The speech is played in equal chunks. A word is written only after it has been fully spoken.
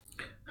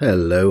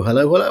Hello,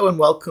 hello, hello, and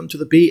welcome to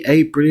the Be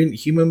a Brilliant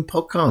Human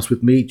podcast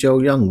with me,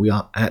 Joel Young. We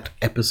are at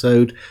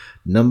episode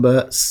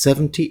number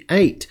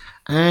 78,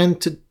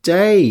 and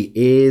today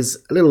is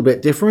a little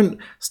bit different,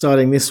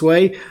 starting this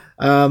way.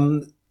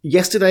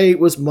 Yesterday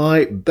was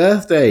my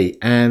birthday,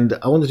 and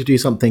I wanted to do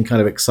something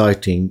kind of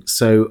exciting,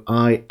 so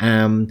I've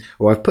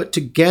put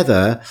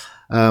together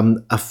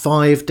a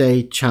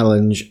 5-day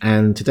challenge,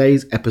 and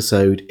today's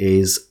episode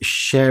is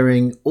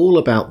sharing all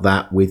about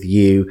that with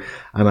you,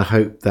 and I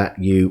hope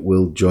that you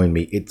will join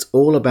me. It's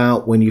all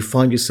about when you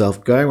find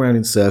yourself going around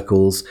in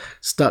circles,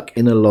 stuck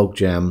in a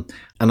logjam,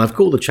 and I've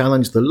called the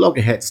challenge the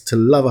Loggerheads to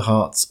Lover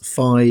Hearts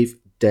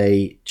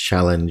 5-Day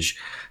Challenge.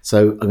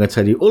 So I'm going to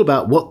tell you all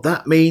about what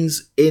that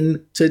means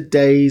in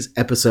today's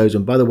episode.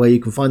 And by the way,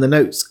 you can find the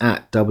notes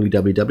at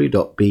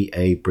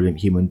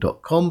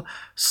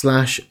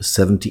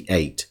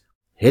www.beabrillianthuman.com/78.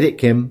 Hit it,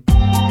 Kim.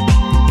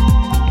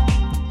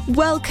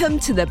 Welcome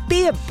to the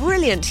Be a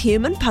Brilliant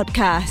Human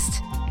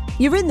podcast.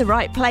 You're in the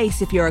right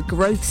place if you're a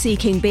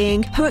growth-seeking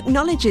being who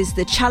acknowledges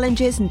the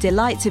challenges and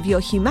delights of your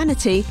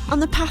humanity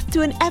on the path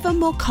to an ever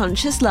more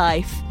conscious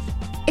life.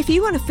 If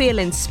you want to feel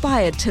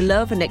inspired to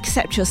love and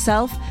accept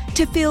yourself,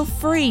 to feel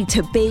free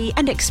to be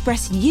and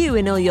express you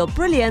in all your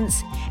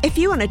brilliance, if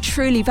you want to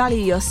truly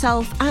value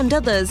yourself and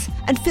others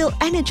and feel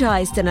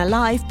energized and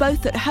alive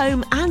both at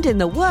home and in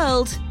the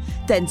world,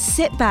 then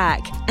sit back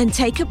and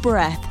take a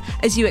breath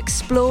as you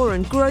explore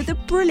and grow the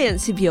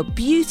brilliance of your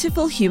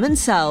beautiful human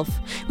self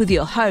with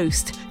your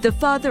host, the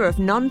father of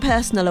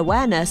non-personal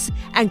awareness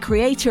and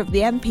creator of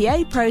the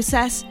MPA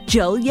process,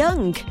 Joel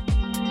Young.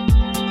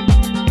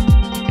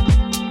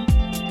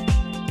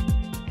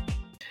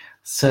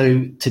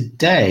 So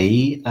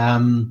today,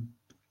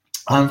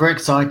 I'm very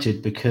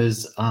excited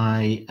because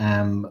I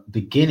am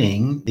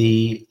beginning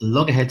the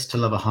Loggerheads to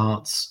Lover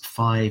Hearts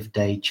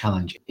 5-Day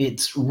Challenge.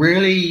 It's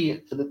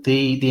really,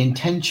 the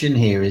intention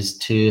here is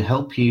to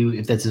help you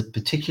if there's a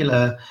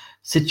particular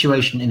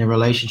situation in a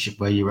relationship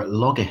where you're at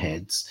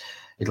loggerheads.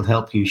 It'll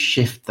help you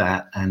shift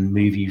that and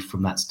move you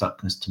from that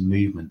stuckness to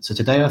movement. So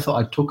today I thought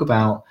I'd talk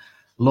about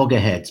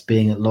loggerheads,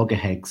 being at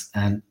loggerheads,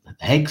 and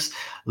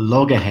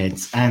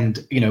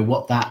you know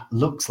what that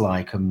looks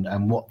like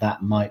and what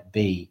that might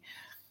be.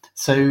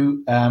 So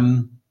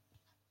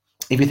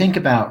if you think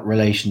about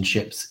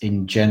relationships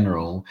in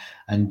general,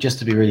 and just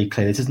to be really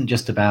clear, this isn't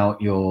just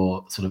about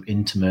your sort of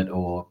intimate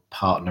or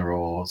partner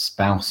or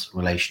spouse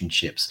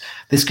relationships.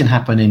 This can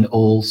happen in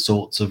all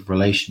sorts of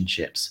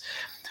relationships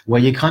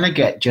where you kind of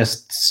get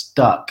just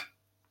stuck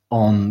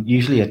on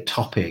usually a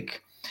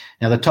topic.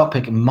 Now the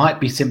topic might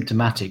be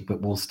symptomatic,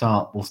 but we'll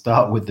start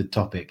with the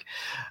topic,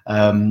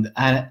 and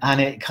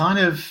it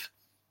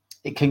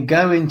can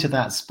go into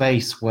that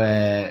space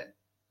where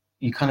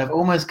you kind of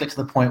almost get to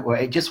the point where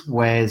it just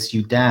wears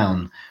you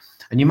down,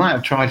 and you might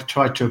have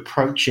tried to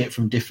approach it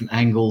from different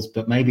angles,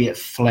 but maybe it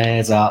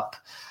flares up.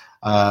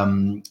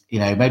 Maybe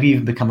you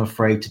even become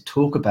afraid to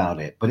talk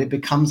about it, but it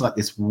becomes like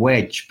this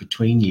wedge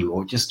between you,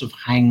 or it just sort of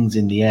hangs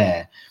in the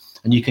air,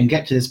 and you can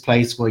get to this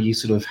place where you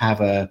sort of have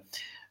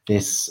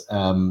this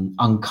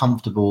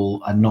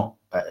uncomfortable and not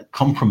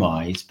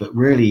compromise, but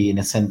really in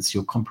a sense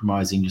you're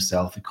compromising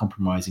yourself and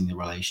compromising the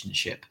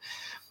relationship.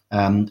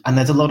 And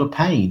there's a lot of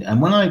pain.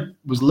 And when I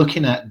was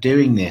looking at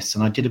doing this,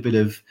 and I did a bit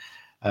of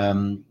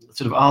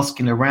sort of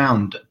asking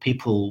around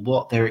people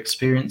what their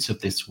experience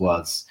of this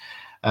was,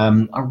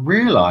 I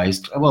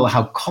realized, well,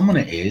 how common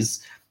it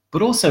is,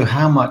 but also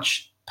how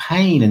much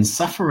pain and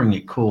suffering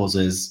it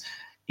causes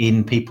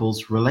in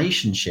people's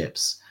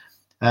relationships.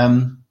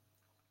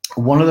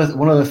 One of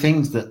the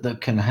things that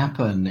can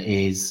happen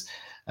is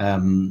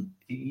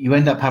you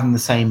end up having the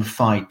same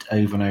fight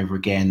over and over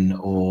again,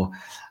 or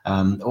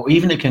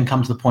even it can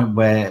come to the point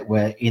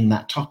where in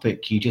that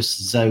topic you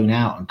just zone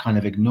out and kind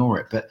of ignore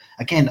it. But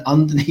again,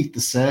 underneath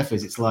the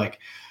surface, it's like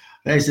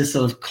there's this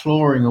sort of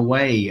clawing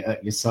away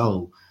at your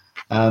soul.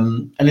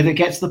 And if it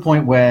gets to the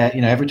point where,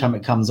 you know, every time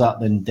it comes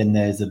up, then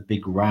there's a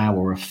big row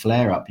or a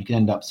flare up, you can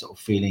end up sort of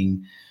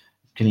feeling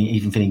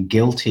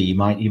guilty. You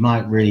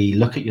might really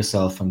look at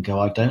yourself and go,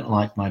 I don't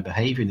like my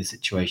behavior in this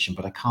situation,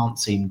 but I can't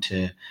seem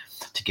to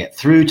get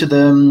through to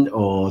them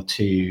or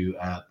to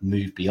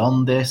move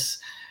beyond this.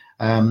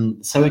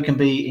 So it can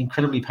be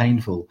incredibly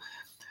painful.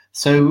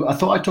 So I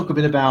thought I'd talk a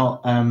bit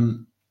about,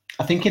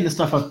 I think in the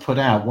stuff I've put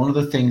out, one of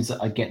the things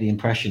that I get the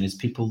impression is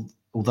people,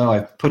 although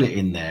I've put it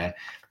in there,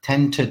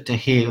 tend to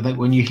hear that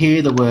when you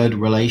hear the word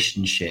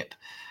relationship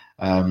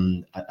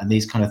and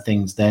these kind of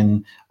things,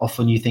 then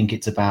often you think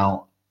it's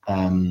about,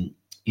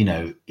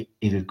 if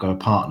you've got a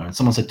partner. And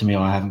someone said to me,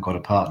 I haven't got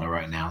a partner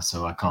right now,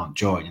 so I can't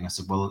join. And I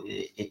said, well,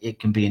 it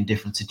can be in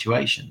different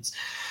situations.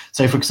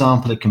 So, for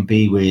example, it can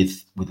be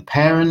with a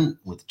parent,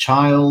 with a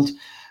child,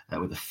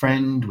 with a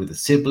friend, with a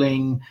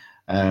sibling,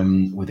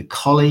 with a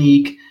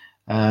colleague,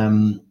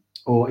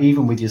 or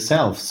even with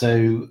yourself.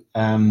 So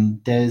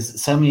there's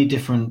so many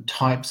different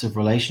types of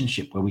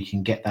relationship where we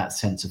can get that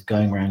sense of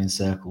going around in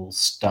circles,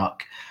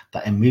 stuck,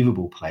 that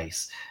immovable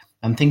place.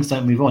 and things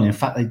don't move on. In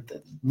fact, they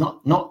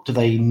not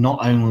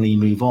only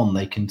move on,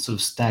 they can sort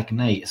of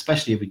stagnate,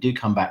 especially if we do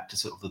come back to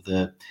sort of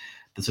the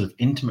sort of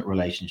intimate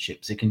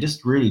relationships. It can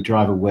just really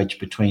drive a wedge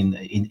between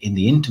in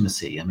the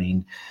intimacy. I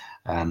mean,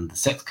 the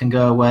sex can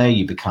go away.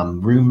 You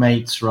become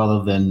roommates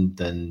rather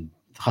than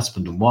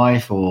husband and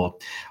wife or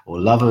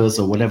lovers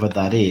or whatever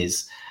that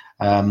is.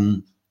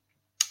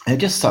 It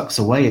just sucks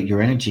away at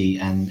your energy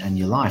and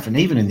your life, and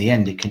even in the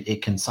end,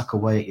 it can suck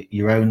away at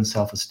your own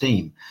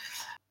self-esteem.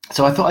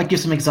 So I thought I'd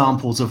give some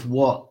examples of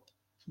what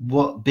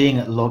being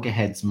at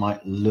loggerheads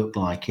might look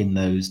like in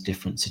those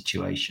different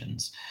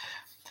situations.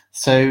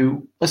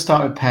 So let's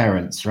start with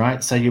parents,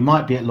 right? So you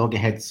might be at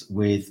loggerheads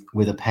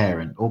with a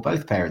parent or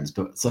both parents,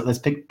 but so let's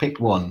pick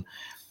one.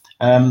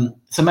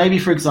 So maybe,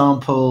 for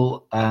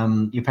example,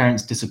 your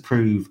parents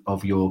disapprove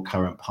of your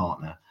current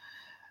partner.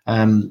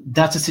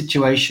 That's a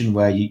situation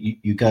where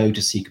you go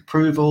to seek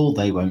approval,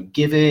 they won't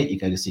give it. You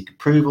go to seek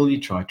approval, you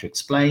try to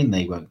explain,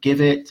 they won't give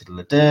it.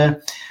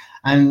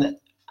 And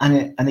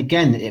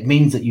again, it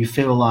means that you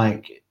feel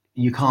like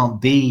you can't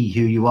be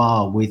who you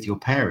are with your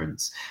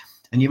parents.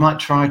 And you might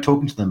try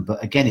talking to them,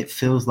 but again, it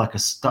feels like a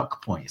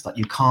stuck point. It's like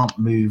you can't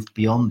move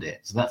beyond it.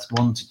 So that's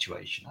one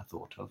situation I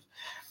thought of.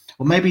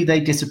 Or maybe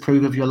they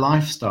disapprove of your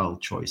lifestyle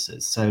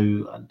choices.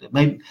 So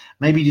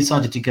maybe you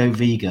decided to go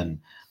vegan,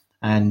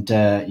 and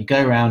you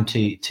go around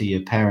to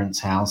your parents'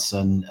 house,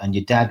 and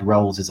your dad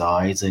rolls his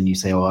eyes, and you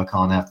say, "Oh, I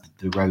can't have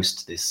the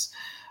roast this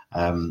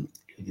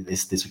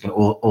weekend,"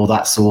 or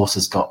that sauce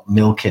has got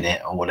milk in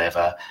it, or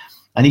whatever.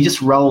 And he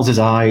just rolls his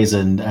eyes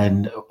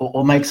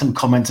or makes some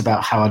comments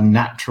about how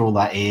unnatural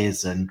that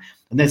is, and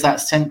there's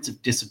that sense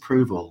of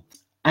disapproval.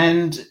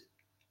 And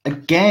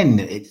again,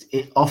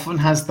 it often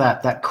has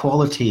that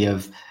quality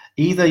of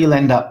either you'll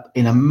end up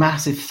in a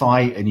massive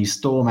fight and you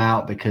storm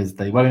out because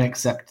they won't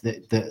accept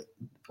that,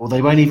 or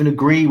they won't even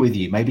agree with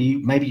you. Maybe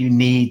you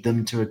need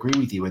them to agree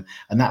with you,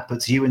 and that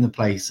puts you in the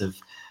place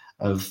of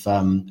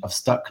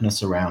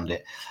stuckness around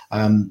it.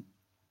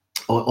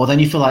 Or then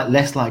you feel like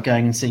less like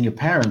going and seeing your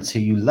parents who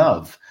you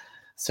love.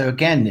 So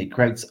again, it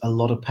creates a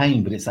lot of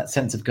pain, but it's that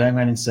sense of going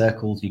around in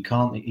circles. You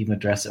can't even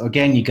address it. Or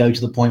again, you go to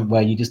the point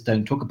where you just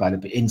don't talk about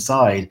it, but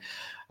inside,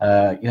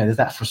 there's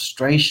that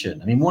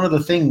frustration. I mean, one of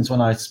the things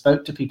when I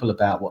spoke to people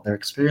about what their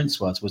experience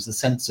was the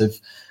sense of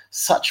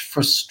such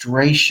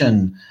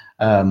frustration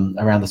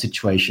around the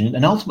situation,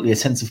 and ultimately a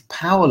sense of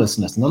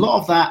powerlessness. And a lot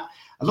of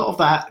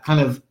that kind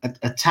of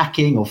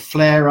attacking or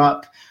flare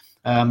up,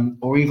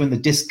 or even the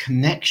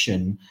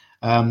disconnection,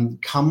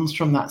 comes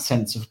from that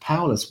sense of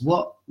powerless.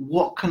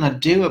 What can I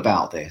do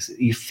about this?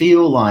 You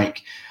feel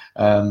like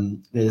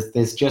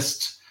there's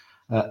just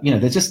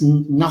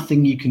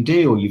nothing you can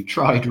do, or you've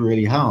tried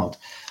really hard.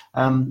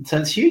 So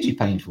it's hugely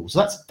painful.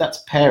 So that's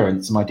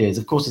parents, some ideas.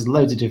 Of course, there's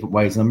loads of different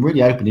ways, and I'm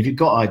really open. If you've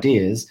got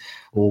ideas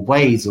or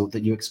ways or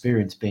that you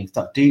experience being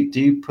stuck,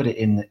 do put it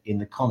in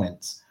the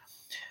comments.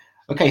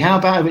 Okay, how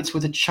about if it's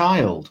with a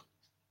child?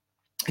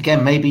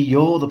 Again, maybe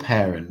you're the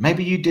parent.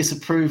 Maybe you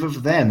disapprove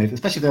of them,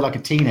 especially if they're like a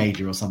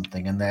teenager or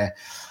something, and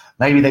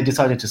maybe they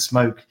decided to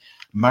smoke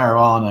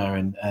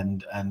marijuana,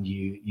 and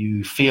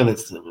you feel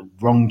it's the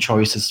wrong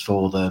choices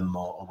for them,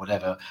 or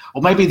whatever.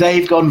 Or maybe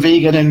they've gone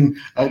vegan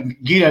and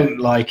you don't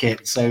like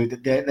it. So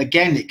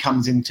again, it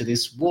comes into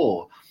this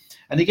war.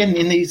 And again,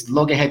 in these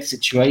loggerhead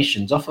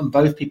situations, often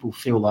both people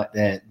feel like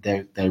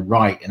they're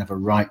right and have a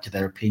right to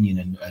their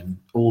opinion and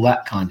all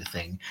that kind of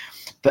thing.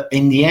 But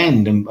in the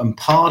end, and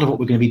part of what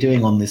we're going to be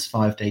doing on this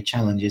 5-day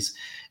challenge is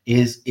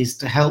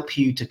to help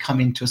you to come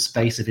into a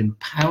space of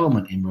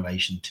empowerment in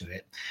relation to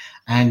it,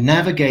 and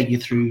navigate you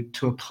through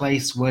to a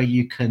place where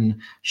you can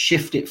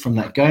shift it from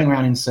that going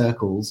around in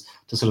circles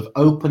to sort of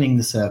opening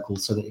the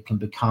circles, so that there can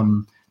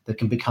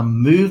become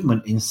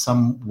movement in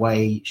some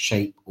way,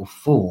 shape, or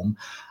form.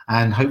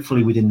 And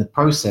hopefully within the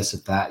process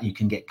of that, you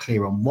can get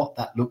clear on what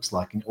that looks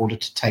like in order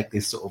to take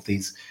these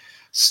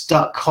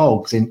stuck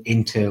cogs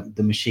into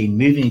the machine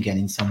moving again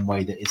in some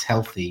way that is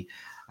healthy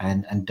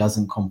and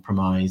doesn't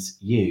compromise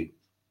you.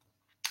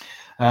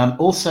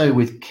 Also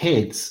with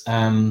kids,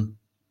 I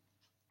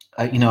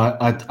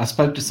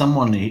spoke to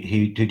someone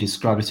who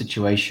described a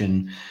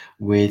situation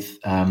with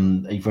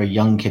a very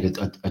young kid,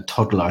 a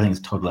toddler. I think it's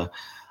a toddler,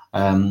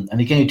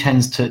 and again, who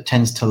tends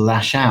to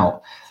lash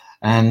out.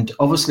 And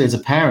obviously, as a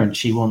parent,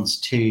 she wants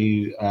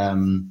to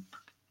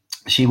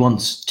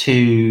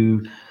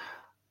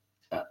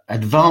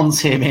advance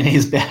him in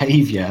his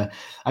behavior,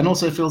 and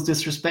also feels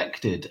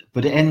disrespected.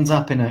 But it ends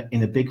up in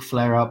a big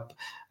flare up.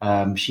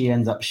 She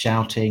ends up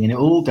shouting, and it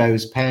all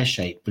goes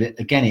pear-shaped. But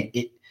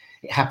it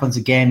happens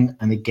again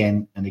and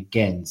again and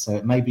again. So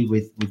it may be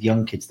with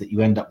young kids that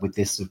you end up with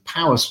this sort of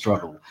power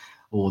struggle,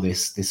 or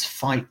this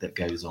fight that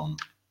goes on.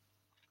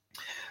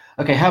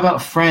 Okay, how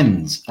about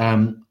friends?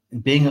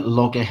 Being at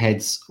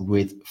loggerheads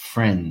with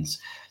friends.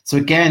 So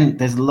again,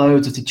 there's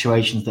loads of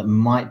situations that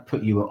might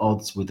put you at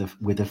odds with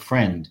a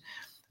friend.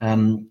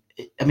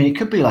 It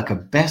could be like a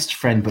best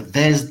friend, but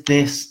there's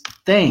this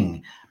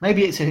thing.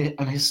 Maybe it's an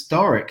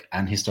historic,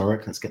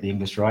 let's get the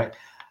English right,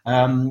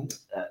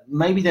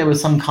 maybe there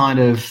was some kind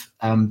of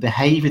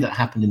behavior that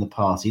happened in the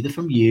past, either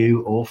from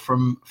you or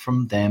from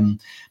them.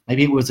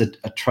 Maybe it was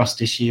a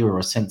trust issue or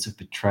a sense of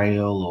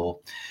betrayal, or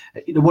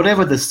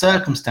whatever the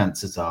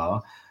circumstances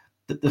are.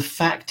 That the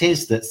fact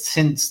is that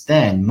since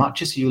then,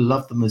 much as you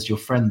love them as your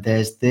friend,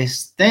 there's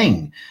this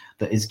thing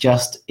that is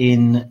just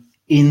in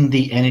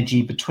the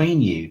energy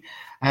between you,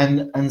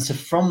 and so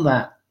from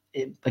that,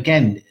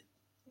 again,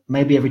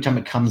 maybe every time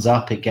it comes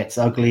up, it gets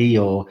ugly,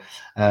 or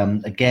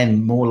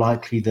again, more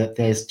likely that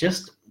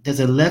there's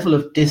a level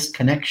of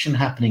disconnection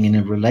happening in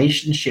a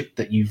relationship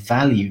that you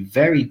value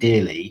very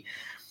dearly,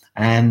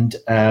 and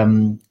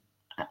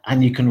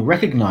you can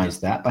recognize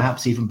that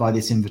perhaps even by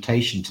this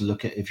invitation to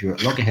look at, if you're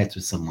at loggerheads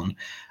with someone,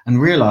 and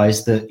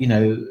realize that,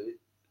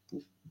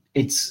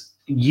 it's,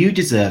 you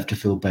deserve to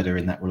feel better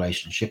in that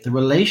relationship. The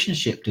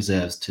relationship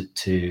deserves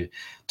to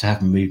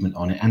have movement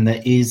on it, and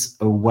there is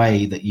a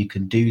way that you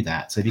can do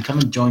that. So if you come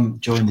and join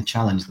the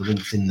challenge, the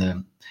link's in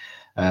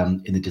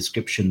the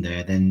description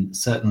there, then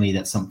certainly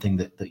that's something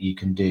that you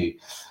can do.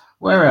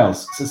 Where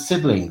else? So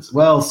siblings.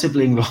 Well,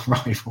 sibling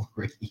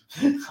rivalry.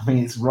 I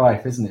mean, it's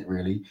rife, isn't it,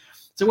 really?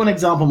 So one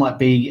example might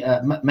be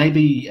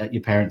maybe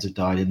your parents have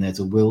died and there's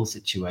a will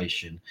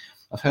situation.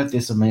 I've heard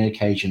this on many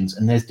occasions,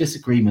 and there's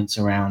disagreements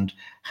around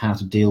how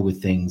to deal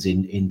with things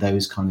in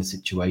those kind of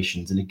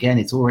situations. And again,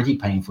 it's already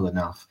painful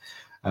enough,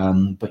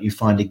 but you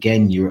find,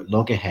 again, you're at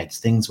loggerheads.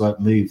 Things won't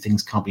move.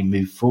 Things can't be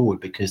moved forward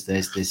because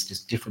there's this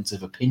just difference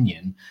of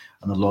opinion,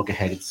 and the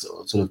loggerhead is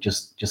sort of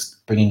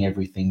just bringing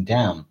everything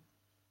down.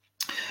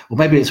 Well,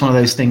 maybe it's one of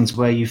those things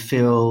where you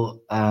feel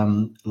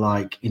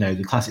like,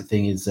 the classic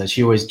thing is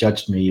she always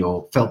judged me,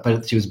 or felt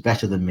better, she was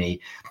better than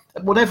me.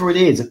 Whatever it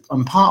is,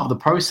 and part of the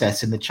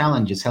process in the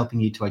challenge is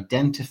helping you to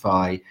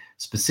identify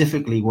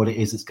specifically what it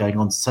is that's going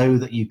on so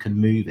that you can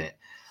move it.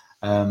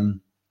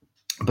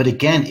 But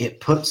again, it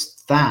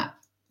puts that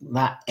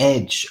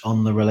edge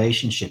on the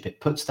relationship. It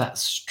puts that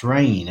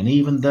strain. And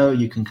even though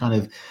you can kind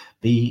of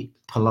be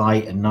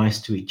polite and nice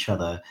to each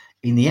other,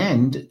 in the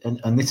end,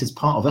 and this is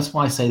part of, that's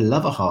why I say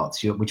lover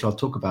hearts, which I'll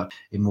talk about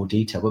in more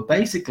detail, but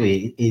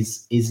basically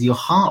is your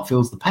heart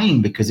feels the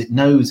pain because it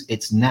knows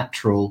its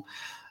natural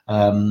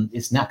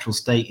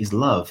state is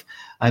love,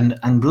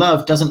 and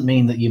love doesn't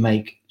mean that you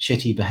make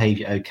shitty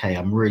behavior okay.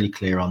 I'm really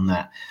clear on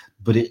that,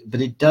 but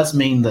it does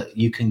mean that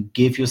you can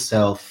give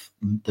yourself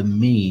the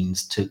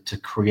means to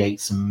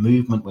create some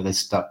movement where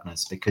there's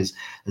stuckness, because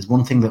there's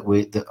one thing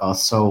that our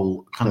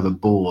soul kind of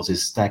abhors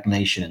is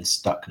stagnation and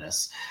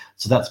stuckness.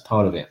 So that's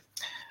part of it.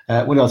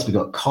 What else have we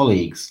got?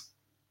 Colleagues.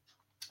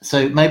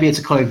 So maybe it's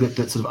a colleague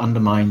that sort of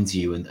undermines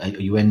you, and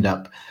you end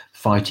up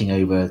fighting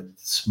over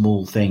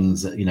small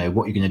things, what you're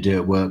going to do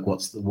at work,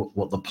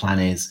 what the plan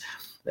is.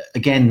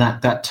 Again,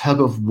 that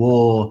tug of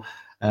war,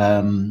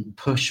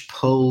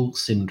 push-pull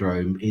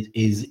syndrome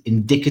is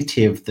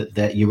indicative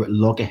that you're at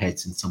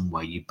loggerheads in some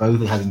way. You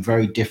both are having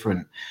very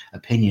different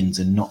opinions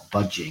and not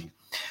budging.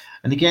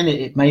 And again,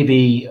 it may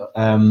be,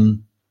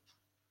 and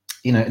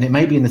it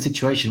may be in the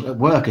situation at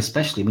work,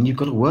 especially when you've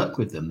got to work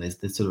with them. There's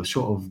this sort of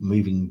short of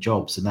moving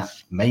jobs, and that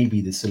may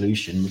be the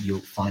solution.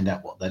 You'll find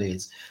out what that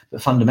is.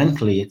 But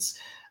fundamentally, it's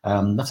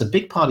that's a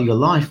big part of your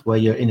life where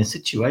you're in a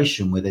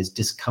situation where there's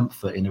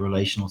discomfort in a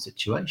relational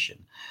situation.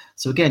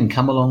 So again,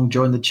 come along,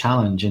 join the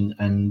challenge,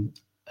 and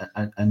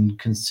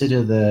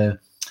consider the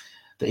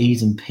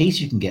ease and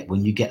peace you can get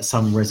when you get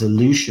some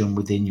resolution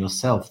within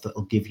yourself that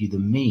will give you the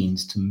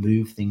means to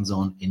move things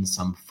on in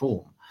some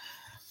form.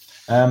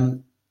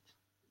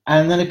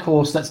 And then, of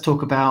course, let's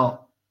talk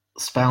about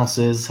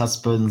spouses,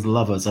 husbands,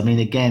 lovers. I mean,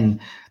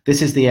 again,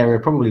 this is the area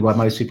probably why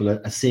most people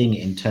are seeing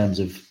it in terms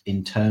of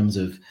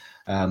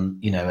an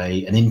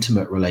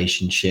intimate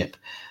relationship,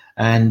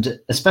 and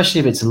especially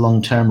if it's a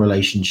long-term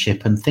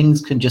relationship, and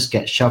things can just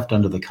get shoved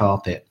under the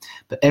carpet.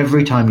 But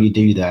every time you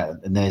do that,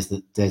 and there's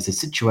a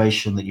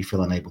situation that you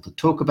feel unable to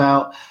talk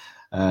about,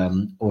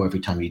 or every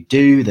time you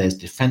do, there's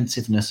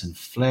defensiveness and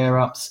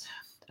flare-ups.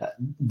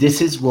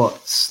 This is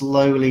what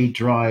slowly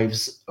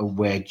drives a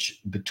wedge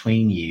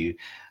between you.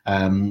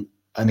 And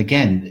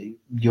again,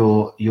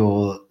 your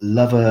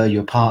lover,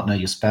 your partner,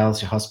 your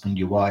spouse, your husband,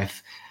 your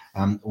wife,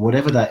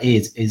 whatever that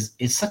is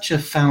such a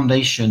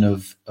foundation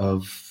of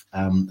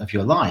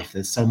your life.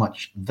 There's so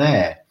much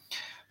there.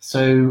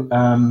 So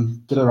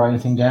did I write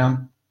anything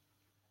down?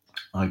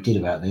 I did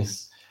about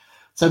this.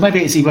 So maybe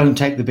it's he won't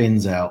take the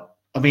bins out.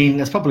 I mean,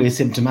 that's probably a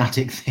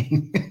symptomatic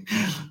thing,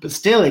 but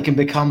still, it can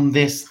become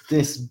this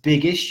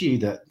big issue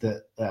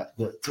that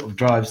sort of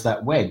drives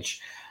that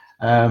wedge.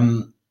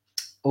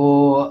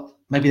 Or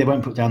maybe they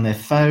won't put down their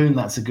phone.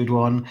 That's a good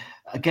one.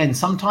 Again,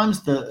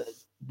 sometimes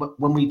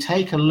when we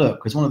take a look,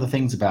 because one of the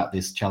things about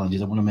this challenge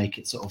is I want to make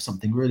it sort of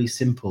something really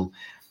simple,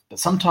 but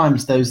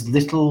sometimes those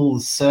little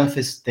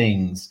surface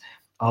things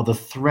are the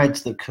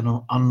threads that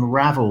can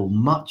unravel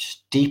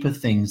much deeper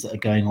things that are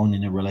going on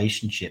in a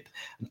relationship.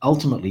 And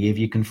ultimately, if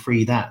you can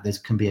free that, there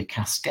can be a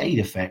cascade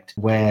effect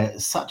where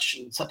such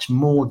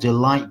more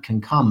delight can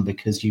come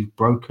because you've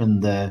broken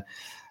the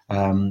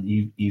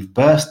you've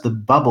burst the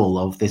bubble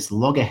of this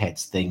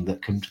loggerheads thing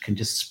that can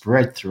just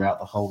spread throughout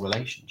the whole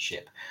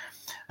relationship.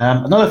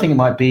 Another thing, it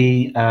might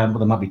be, well,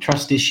 there might be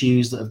trust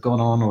issues that have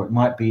gone on, or it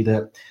might be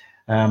that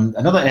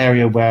another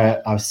area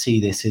where I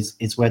see this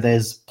is where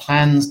there's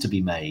plans to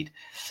be made.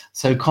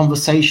 So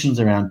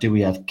conversations around, do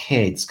we have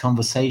kids?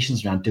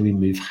 Conversations around, do we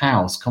move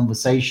house?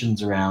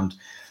 Conversations around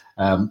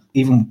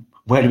even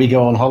where do we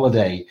go on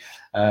holiday,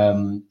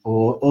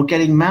 or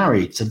getting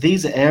married. So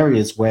these are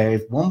areas where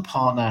if one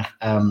partner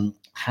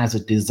has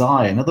a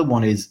desire, another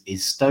one is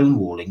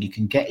stonewalling, you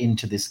can get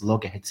into this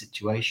loggerhead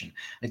situation.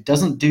 It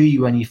doesn't do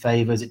you any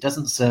favors. It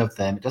doesn't serve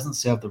them. It doesn't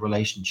serve the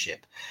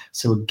relationship.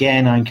 So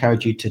again, I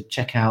encourage you to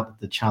check out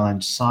the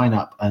challenge, sign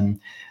up, and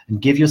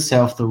give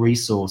yourself the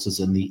resources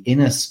and the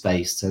inner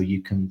space so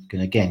you can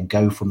again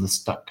go from the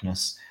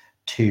stuckness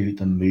to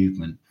the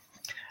movement.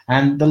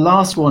 And the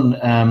last one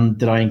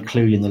that I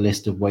include in the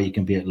list of where you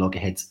can be at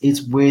loggerheads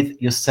is with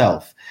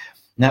yourself.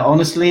 Now,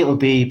 honestly, it will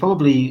be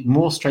probably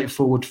more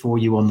straightforward for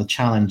you on the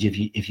challenge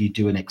if you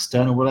do an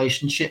external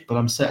relationship, but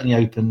I'm certainly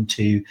open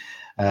to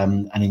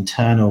an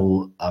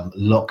internal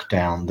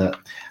lockdown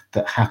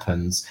that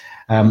happens.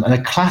 And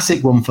a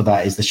classic one for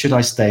that is the should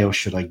I stay or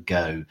should I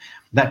go?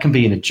 That can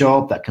be in a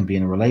job, that can be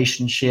in a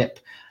relationship.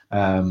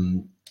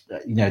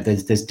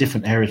 There's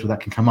different areas where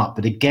that can come up.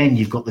 But again,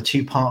 you've got the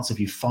two parts of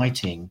you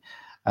fighting,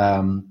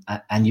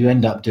 and you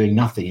end up doing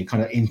nothing. You're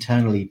kind of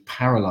internally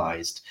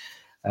paralyzed,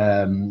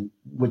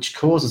 which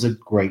causes a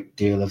great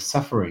deal of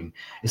suffering.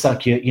 It's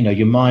like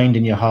your mind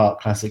and your heart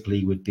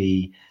classically would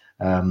be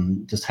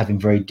just having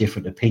very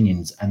different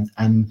opinions,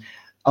 and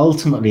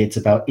ultimately it's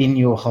about, in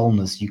your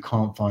wholeness, you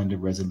can't find a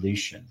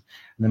resolution.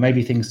 And there may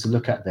be things to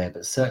look at there,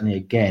 but certainly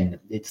again,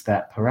 it's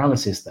that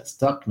paralysis, that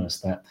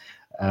stuckness,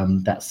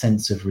 that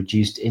sense of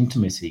reduced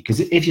intimacy. Because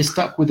if you're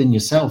stuck within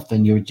yourself,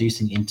 then you're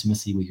reducing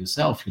intimacy with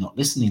yourself. You're not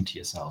listening to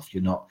yourself.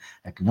 You're not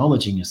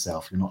acknowledging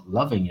yourself. You're not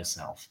loving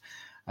yourself.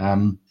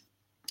 And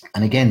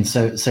again,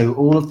 so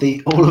all of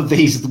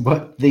these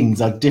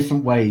things are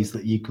different ways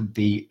that you can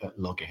be at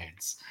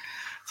loggerheads.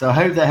 So I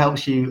hope that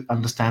helps you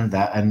understand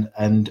that.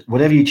 And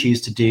whatever you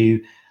choose to do,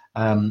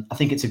 I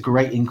think it's a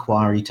great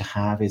inquiry to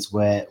have, is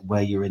where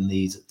you're in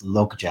these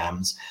log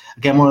jams.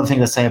 Again, one of the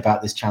things I say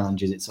about this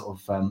challenge is it's sort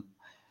of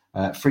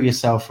free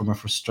yourself from a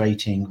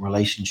frustrating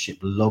relationship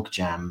log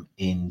jam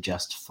in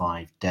just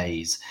 5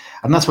 days.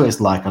 And that's what it's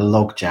like, a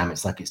log jam.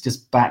 It's like it's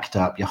just backed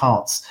up. Your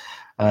heart's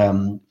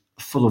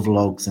full of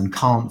logs and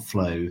can't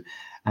flow.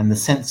 And the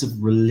sense of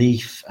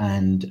relief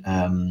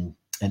and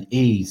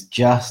ease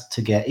just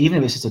to get, even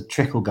if it's just a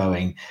trickle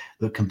going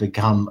that can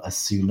become a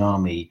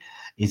tsunami,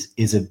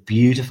 is a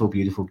beautiful,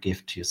 beautiful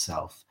gift to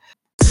yourself.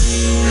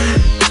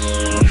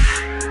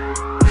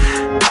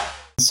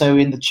 So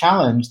in the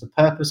challenge, the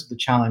purpose of the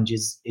challenge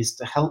is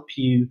to help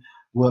you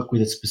work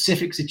with a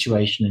specific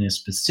situation in a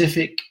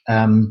specific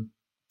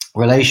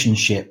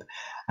relationship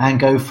and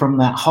go from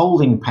that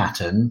holding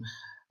pattern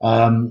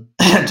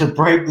to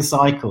break the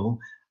cycle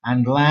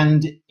and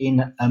land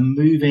in a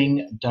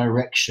moving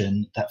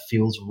direction that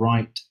feels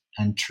right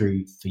and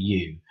true for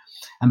you.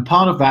 And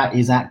part of that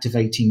is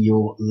activating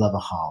your lover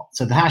heart.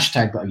 So the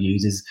hashtag that I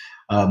use is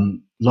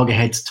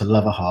loggerheads to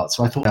lover heart.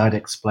 So I thought I'd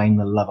explain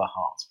the lover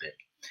hearts bit.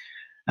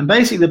 And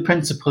basically the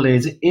principle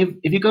is, if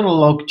you've got a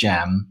log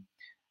jam,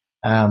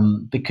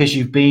 because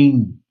you've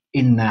been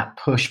in that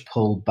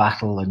push-pull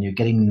battle and you're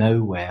getting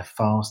nowhere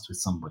fast with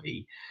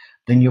somebody,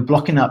 then you're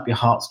blocking up your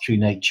heart's true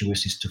nature,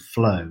 which is to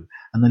flow.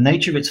 And the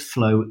nature of its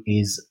flow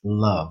is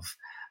love.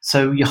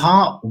 So your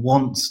heart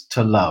wants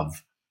to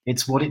love.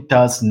 It's what it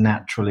does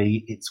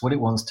naturally. It's what it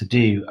wants to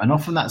do. And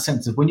often that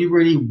sense of when you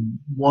really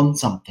want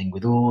something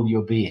with all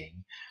your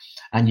being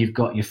and you've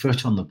got your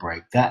foot on the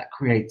brake, that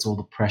creates all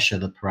the pressure,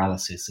 the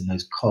paralysis, and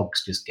those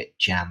cogs just get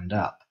jammed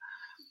up.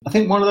 I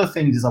think one of the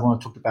things I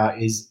want to talk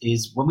about is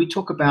when we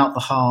talk about the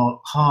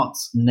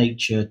heart's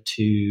nature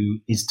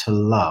is to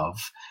love,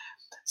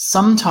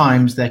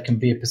 sometimes there can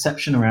be a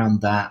perception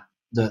around that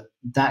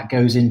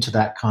goes into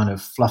that kind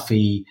of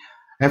fluffy,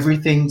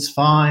 everything's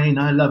fine,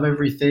 I love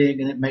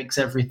everything, and it makes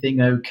everything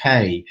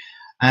okay.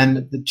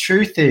 And the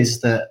truth is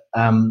that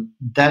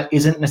that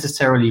isn't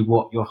necessarily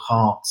what your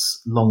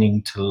heart's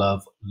longing to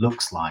love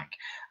looks like.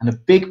 And a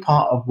big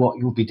part of what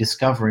you'll be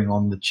discovering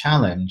on the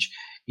challenge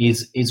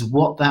is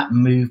what that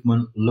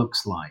movement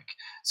looks like.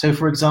 So,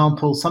 for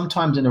example,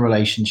 sometimes in a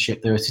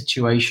relationship, there are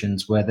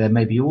situations where there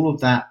may be all of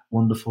that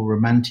wonderful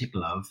romantic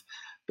love,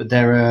 but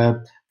there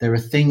are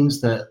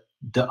things that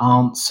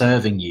aren't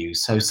serving you.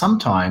 So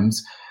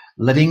sometimes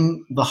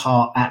letting the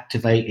heart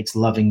activate its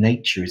loving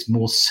nature is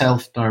more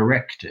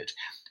self-directed,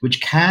 which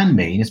can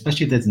mean,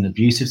 especially if there's an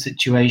abusive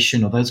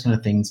situation or those kind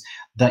of things,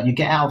 that you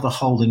get out of the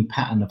holding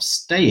pattern of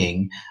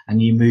staying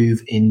and you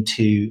move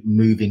into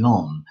moving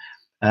on.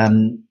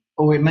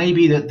 Or it may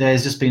be that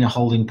there's just been a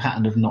holding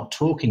pattern of not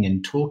talking,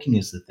 and talking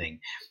is the thing.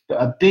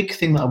 But a big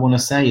thing that I want to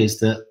say is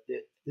that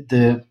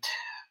the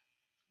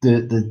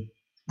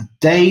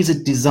days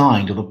are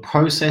designed, or the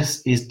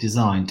process is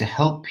designed to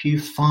help you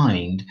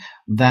find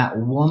that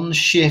one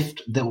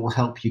shift that will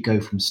help you go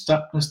from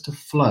stuckness to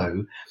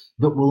flow,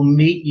 but will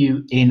meet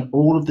you in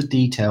all of the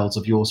details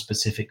of your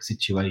specific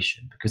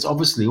situation. Because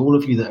obviously all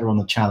of you that are on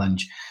the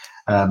challenge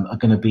are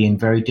going to be in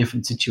very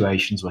different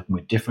situations, working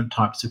with different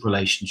types of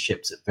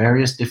relationships at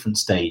various different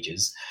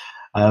stages.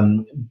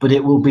 But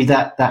it will be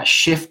that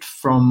shift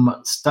from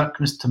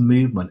stuckness to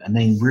movement, and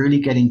then really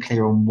getting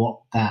clear on what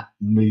that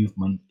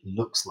movement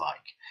looks like.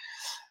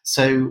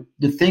 So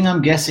the thing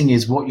I'm guessing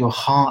is what your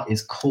heart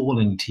is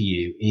calling to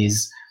you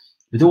is,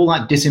 with all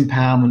that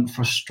disempowerment,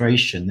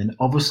 frustration, then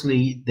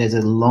obviously there's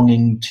a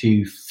longing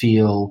to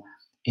feel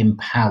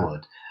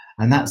empowered.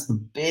 And that's the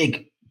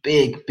big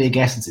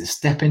essence, is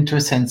step into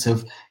a sense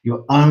of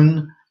your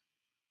own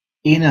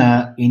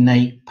inner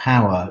innate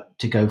power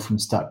to go from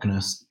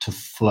stuckness to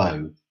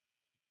flow.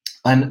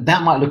 And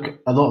that might look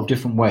a lot of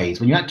different ways.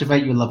 When you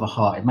activate your lover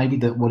heart, it may be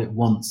that what it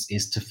wants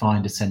is to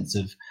find a sense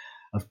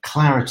of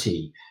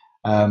clarity.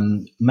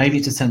 Maybe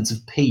it's a sense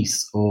of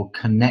peace or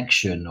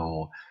connection,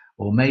 or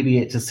maybe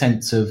it's a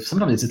sense of,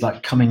 sometimes it's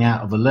like coming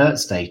out of alert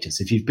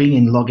status. If you've been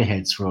in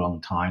loggerheads for a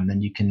long time,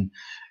 then you can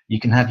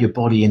have your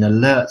body in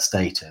alert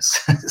status.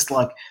 It's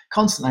like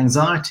constant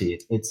anxiety.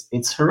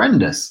 It's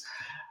horrendous.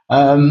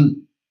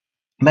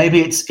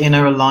 Maybe it's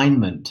inner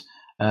alignment.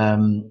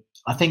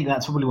 I think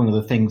that's probably one of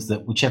the things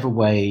that whichever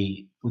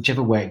way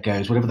it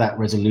goes, whatever that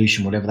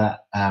resolution, whatever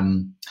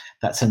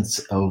that sense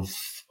of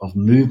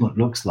movement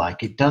looks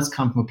like, it does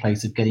come from a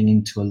place of getting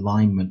into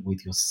alignment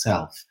with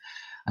yourself.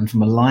 And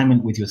from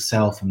alignment with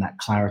yourself and that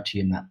clarity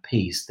and that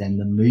peace, then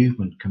the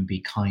movement can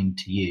be kind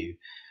to you.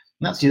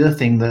 And that's the other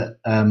thing, that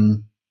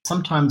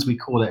sometimes we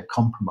call it a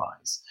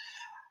compromise.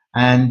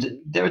 And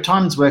there are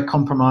times where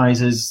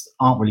compromises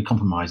aren't really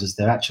compromises.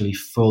 They're actually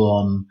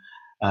full-on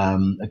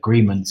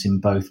agreements in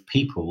both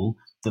people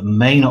that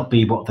may not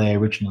be what they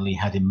originally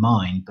had in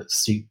mind, but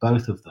suit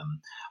both of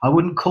them. I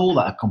wouldn't call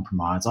that a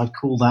compromise. I'd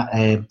call that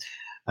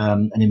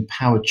an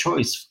empowered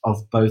choice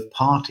of both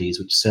parties,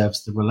 which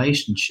serves the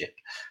relationship.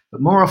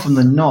 But more often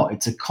than not,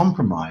 it's a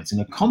compromise.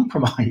 And a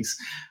compromise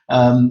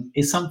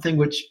is something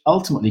which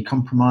ultimately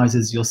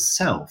compromises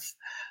yourself.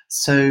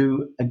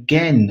 So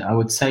again, I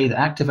would say that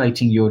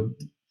activating your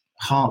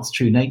heart's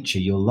true nature,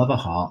 your lover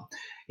heart,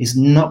 is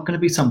not going to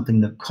be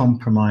something that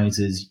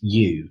compromises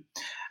you.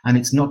 And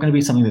it's not going to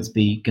be something that's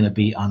going to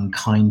be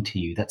unkind to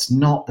you. That's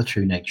not the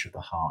true nature of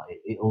the heart.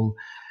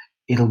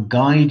 It'll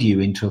guide you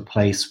into a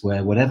place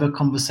where whatever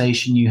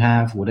conversation you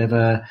have,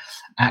 whatever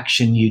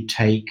action you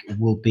take,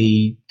 will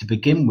be, to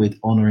begin with,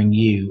 honoring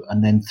you.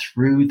 And then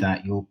through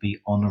that, you'll be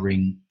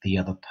honoring the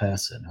other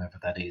person, whoever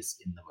that is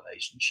in the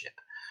relationship.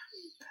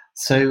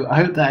 So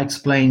I hope that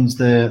explains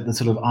the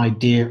sort of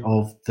idea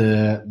of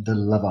the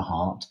lover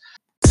heart.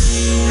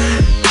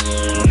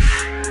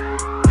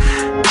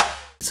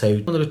 So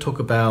I wanted to talk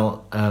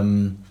about,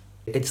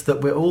 it's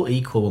that we're all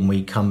equal when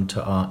we come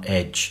to our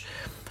edge.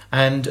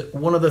 And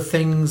one of the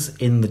things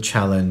in the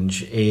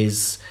challenge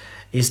is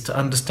to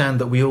understand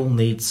that we all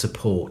need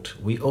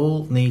support. We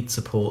all need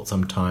support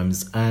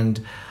sometimes.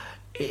 And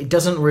it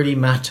doesn't really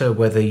matter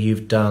whether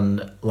you've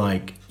done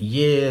like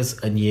years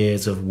and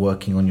years of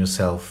working on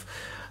yourself,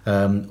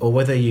 or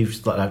whether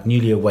you've like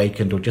newly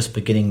awakened or just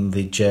beginning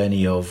the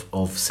journey of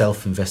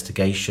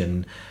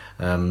self-investigation,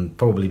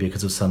 probably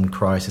because of some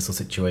crisis or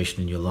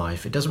situation in your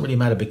life. It doesn't really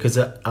matter, because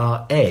at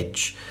our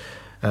edge,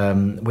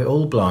 we're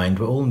all blind,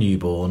 we're all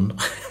newborn,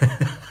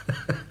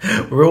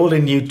 we're all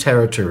in new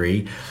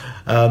territory,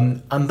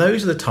 and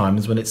those are the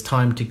times when it's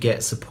time to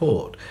get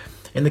support.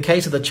 In the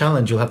case of the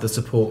challenge, you'll have the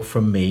support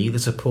from me, the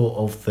support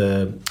of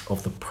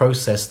the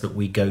process that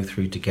we go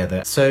through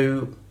together.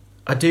 So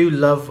I do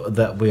love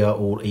that we are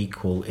all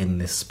equal in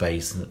this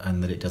space,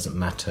 and that it doesn't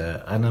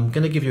matter. And I'm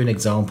going to give you an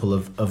example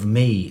of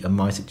me and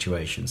my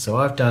situation. So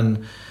I've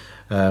done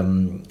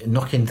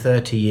knocking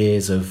 30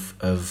 years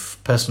of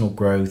personal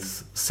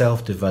growth,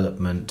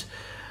 self-development.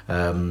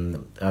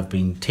 I've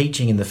been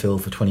teaching in the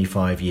field for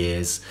 25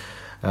 years.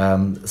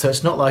 So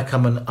it's not like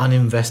I'm an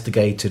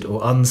uninvestigated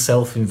or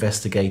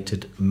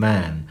unself-investigated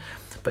man.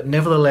 But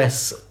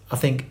nevertheless, I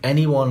think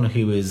anyone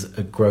who is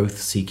a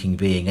growth-seeking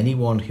being,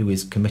 anyone who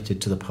is committed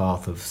to the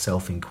path of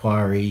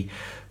self-inquiry,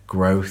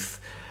 growth,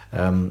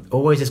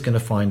 always is going to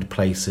find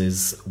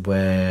places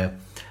where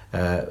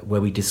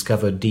we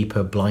discover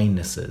deeper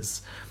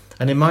blindnesses.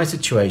 And in my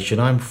situation,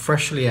 I'm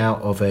freshly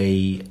out of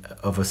a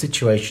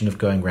situation of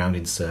going round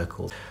in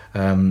circles.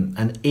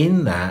 And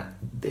in that,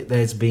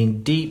 there's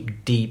been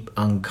deep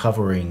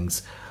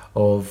uncoverings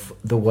of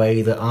the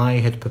way that I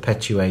had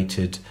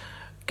perpetuated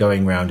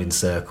going round in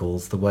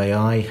circles, the way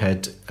I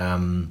had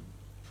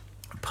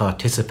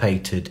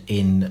participated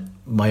in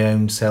my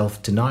own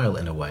self-denial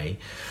in a way.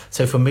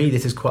 So for me,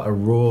 this is quite a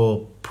raw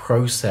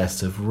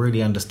process of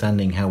really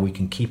understanding how we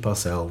can keep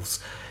ourselves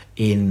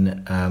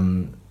in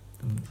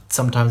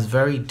sometimes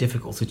very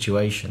difficult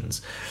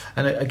situations.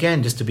 And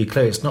again, just to be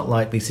clear, it's not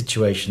like these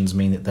situations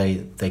mean that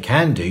they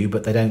can do,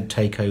 but they don't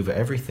take over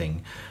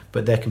everything.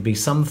 But there can be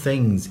some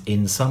things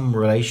in some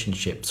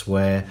relationships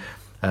where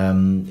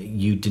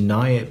You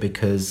deny it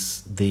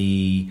because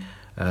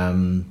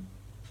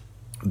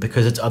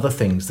because it's other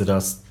things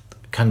that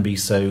can be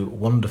so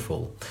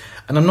wonderful.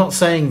 And I'm not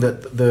saying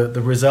that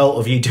the result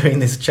of you doing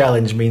this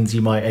challenge means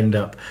you might end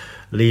up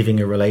leaving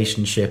a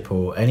relationship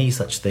or any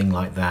such thing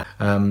like that.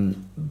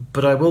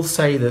 But I will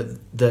say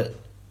that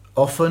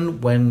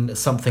often when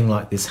something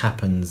like this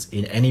happens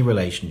in any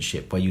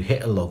relationship where you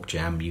hit a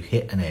logjam, you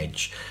hit an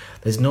edge,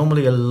 there's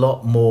normally a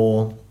lot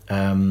more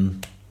under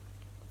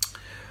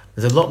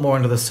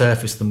the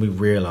surface than we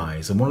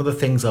realise. And one of the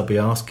things I'll be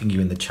asking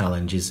you in the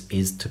challenge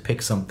is to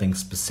pick something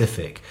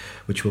specific,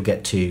 which we'll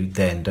get to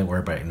then. Don't worry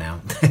about it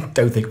now.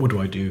 Don't think, what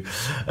do I do?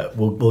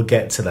 We'll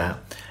get to that.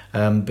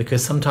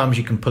 Because sometimes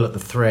you can pull at the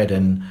thread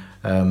and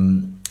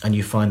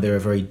you find there are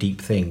very deep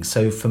things.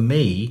 So for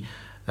me,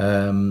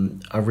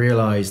 I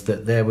realised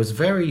that there was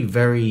very,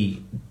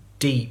 very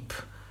deep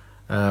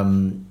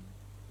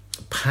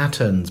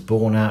patterns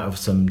born out of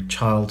some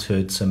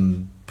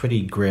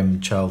pretty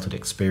grim childhood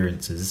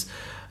experiences,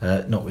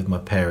 not with my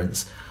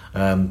parents,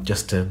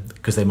 just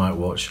because they might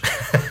watch.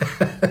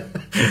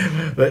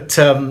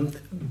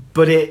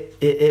 But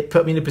it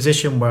put me in a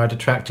position where I'd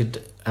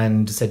attracted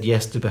and said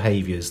yes to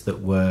behaviours that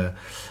were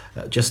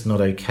just not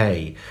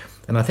okay.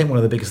 And I think one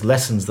of the biggest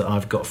lessons that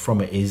I've got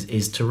from it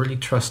is to really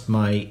trust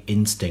my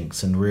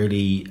instincts and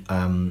really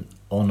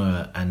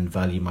honour and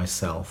value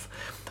myself.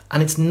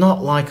 And it's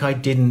not like I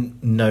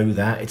didn't know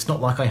that. It's not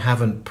like I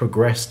haven't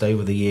progressed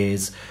over the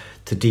years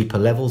to deeper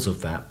levels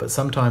of that. But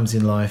sometimes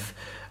in life,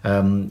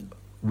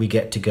 we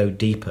get to go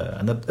deeper.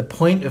 And the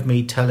point of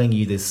me telling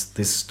you this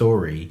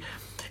story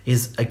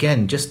is,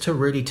 again, just to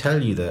really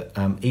tell you that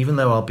even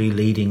though I'll be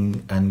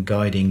leading and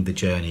guiding the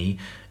journey,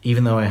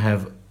 even though I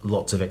have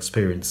lots of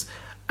experience,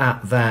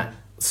 at that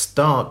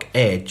stark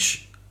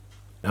edge,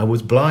 I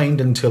was blind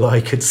until I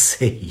could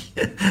see.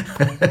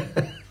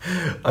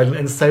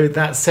 And so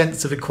that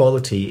sense of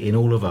equality in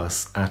all of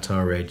us at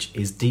our edge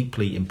is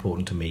deeply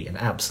important to me and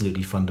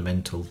absolutely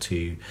fundamental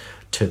to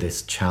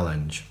this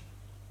challenge.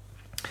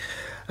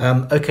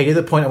 Okay, the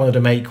other point I wanted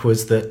to make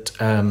was that,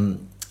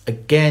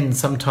 again,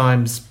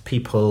 sometimes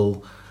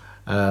people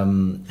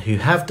who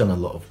have done a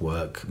lot of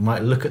work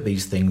might look at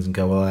these things and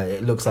go, well,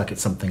 it looks like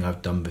it's something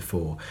I've done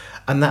before.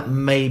 And that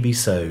may be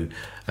so.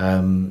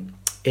 In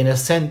a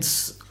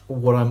sense,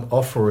 what I'm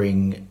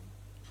offering,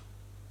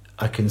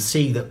 I can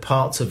see that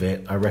parts of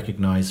it I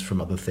recognise from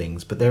other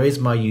things, but there is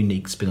my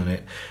unique spin on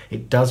it.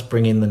 It does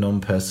bring in the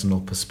non-personal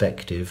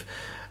perspective.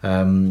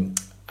 And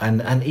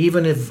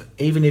even if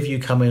you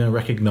come in and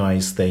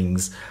recognise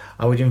things,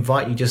 I would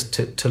invite you just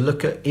to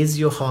look at, is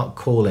your heart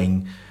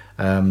calling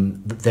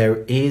that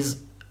there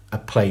is a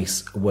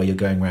place where you're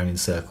going around in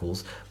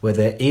circles, where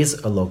there is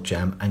a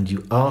logjam and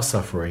you are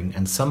suffering,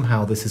 and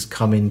somehow this has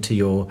come into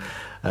your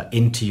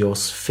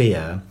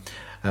sphere,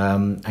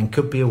 and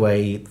could be a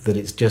way that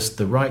it's just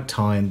the right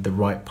time, the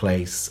right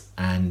place,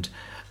 and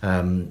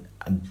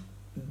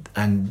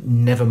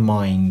never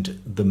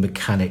mind the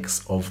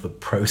mechanics of the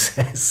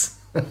process.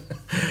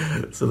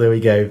 So there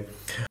we go.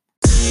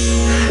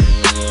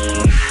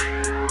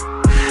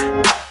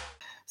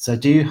 So I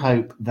do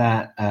hope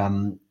that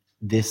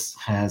this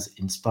has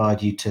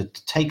inspired you to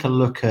take a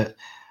look at,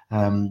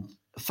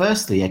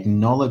 firstly,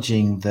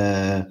 acknowledging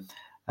the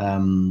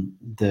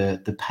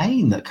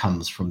pain that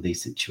comes from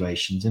these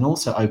situations, and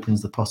also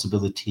opens the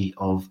possibility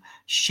of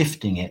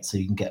shifting it so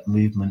you can get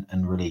movement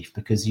and relief,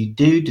 because you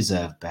do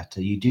deserve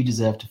better. You do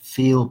deserve to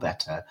feel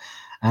better.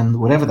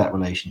 And whatever that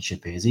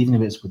relationship is, even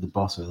if it's with the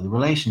boss, or the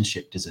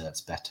relationship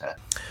deserves better.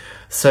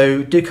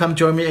 So do come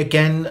join me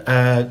again.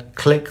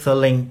 Click the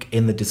link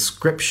in the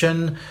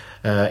description.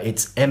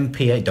 It's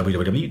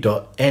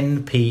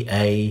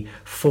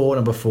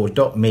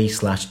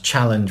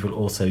www.npa4me/challenge will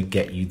also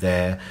get you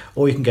there.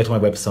 Or you can go to my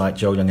website,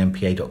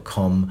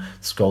 joelyoungmpa.com.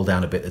 Scroll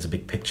down a bit, there's a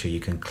big picture you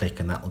can click,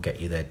 and that will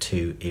get you there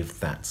too, if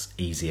that's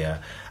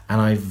easier.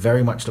 And I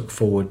very much look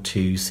forward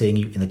to seeing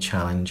you in the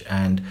challenge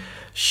and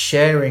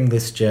sharing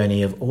this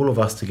journey of all of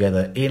us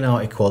together in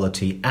our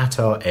equality, at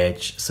our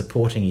edge,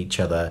 supporting each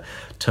other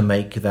to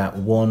make that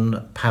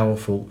one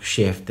powerful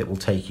shift that will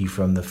take you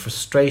from the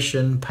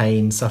frustration,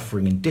 pain,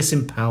 suffering, and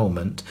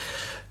disempowerment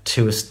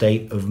to a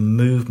state of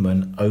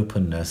movement,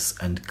 openness,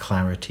 and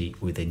clarity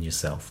within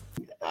yourself.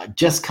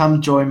 Just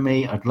come join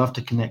me. I'd love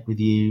to connect with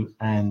you,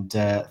 and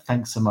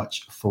thanks so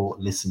much for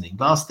listening.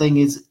 Last thing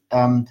is,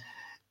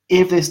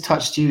 if this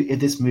touched you, if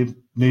this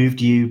moved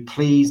you,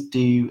 please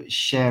do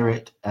share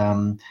it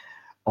on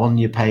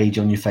your page,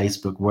 on your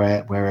Facebook,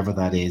 wherever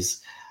that is.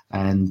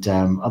 And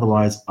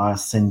otherwise, I'll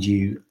send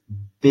you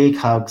big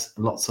hugs,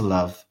 lots of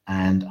love,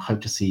 and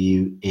hope to see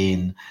you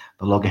in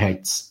the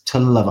Loggerheads to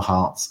Love a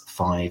Hearts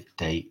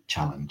 5-day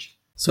challenge.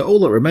 So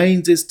all that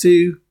remains is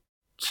to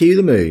cue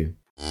the moo.